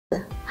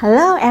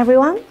Hello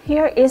everyone,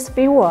 here is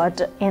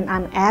FEELWORLD and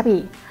I'm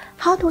Abby.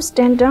 How to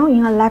stand down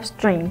in a live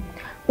stream?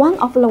 One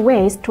of the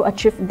ways to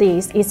achieve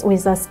this is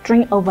with a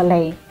screen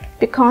overlay,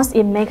 because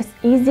it makes it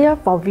easier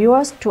for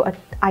viewers to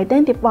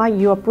identify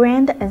your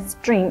brand and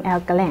stream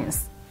at a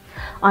glance.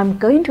 I'm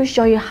going to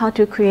show you how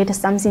to create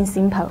something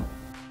simple.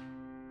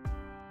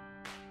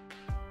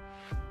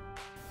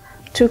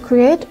 To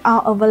create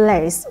our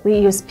overlays, we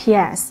use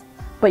PS,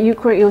 but you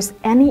could use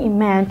any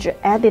image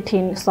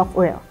editing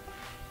software.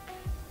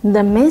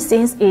 The main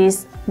thing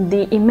is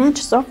the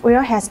image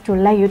software has to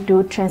let you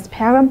do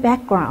transparent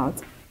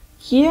backgrounds.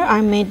 Here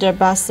I made the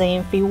box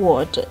saying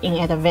FEELWORLD in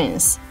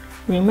advance.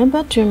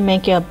 Remember to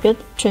make it a bit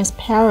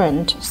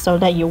transparent so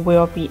that you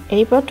will be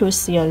able to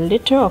see a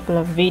little of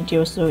the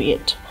video through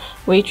it,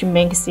 which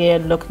makes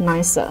it look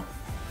nicer.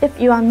 If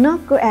you are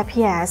not good at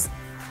PS,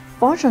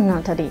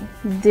 fortunately,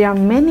 there are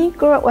many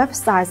good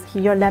websites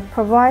here that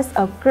provide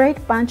a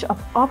great bunch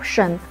of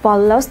options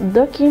for those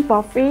looking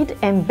for free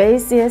and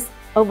basic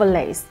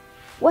overlays.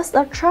 What's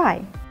a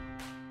try?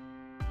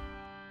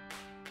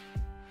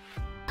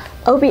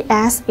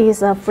 OBS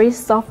is a free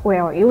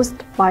software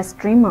used by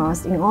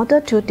streamers in order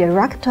to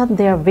direct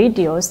their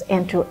videos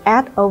and to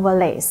add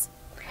overlays.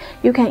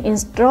 You can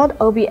install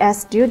OBS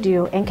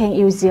Studio and can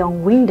use it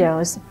on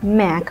Windows,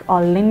 Mac,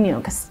 or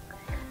Linux.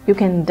 You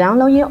can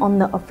download it on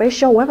the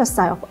official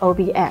website of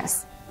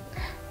OBS.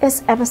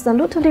 It's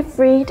absolutely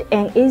free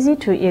and easy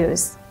to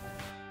use.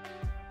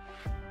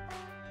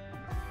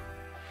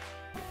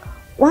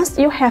 Once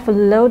you have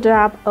loaded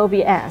up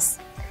OBS,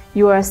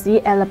 you will see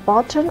at the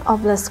bottom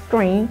of the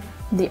screen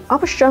the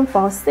option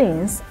for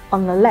scenes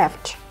on the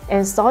left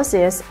and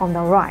sources on the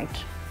right.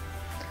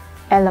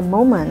 At the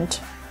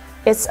moment,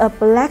 it's a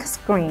black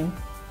screen,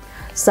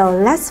 so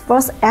let's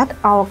first add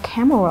our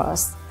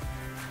cameras.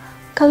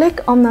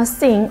 Click on the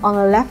scene on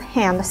the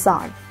left-hand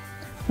side,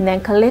 then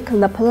click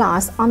the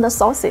plus on the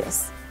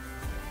sources.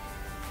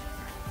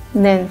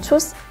 Then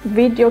choose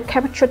Video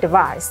Capture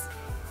Device.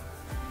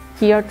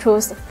 Here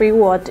choose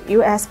FEELWORLD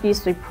USB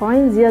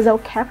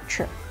 3.0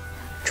 Capture,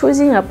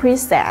 choosing a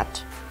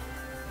preset,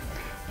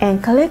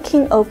 and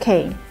clicking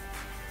OK.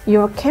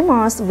 Your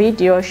camera's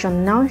video should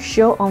now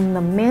show on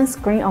the main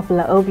screen of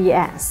the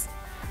OBS.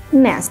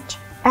 Next,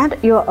 add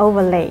your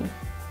overlay.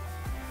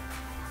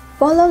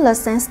 Follow the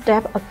same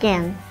step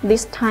again,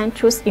 this time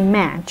choose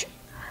Image.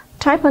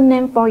 Type a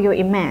name for your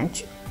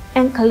image,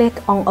 and click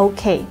on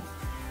OK.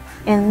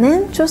 And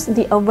then choose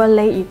the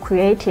overlay you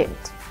created.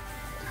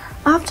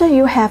 After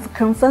you have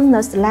confirmed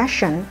the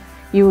selection,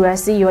 you will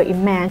see your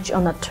image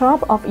on the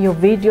top of your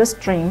video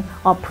stream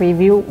or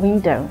preview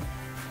window.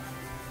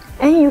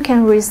 And you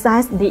can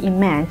resize the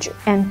image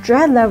and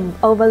drag the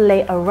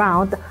overlay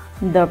around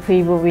the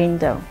preview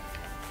window.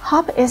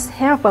 Hope it's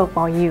helpful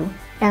for you,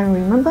 and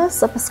remember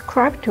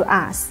subscribe to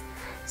us.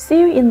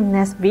 See you in the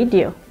next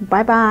video.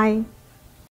 Bye bye.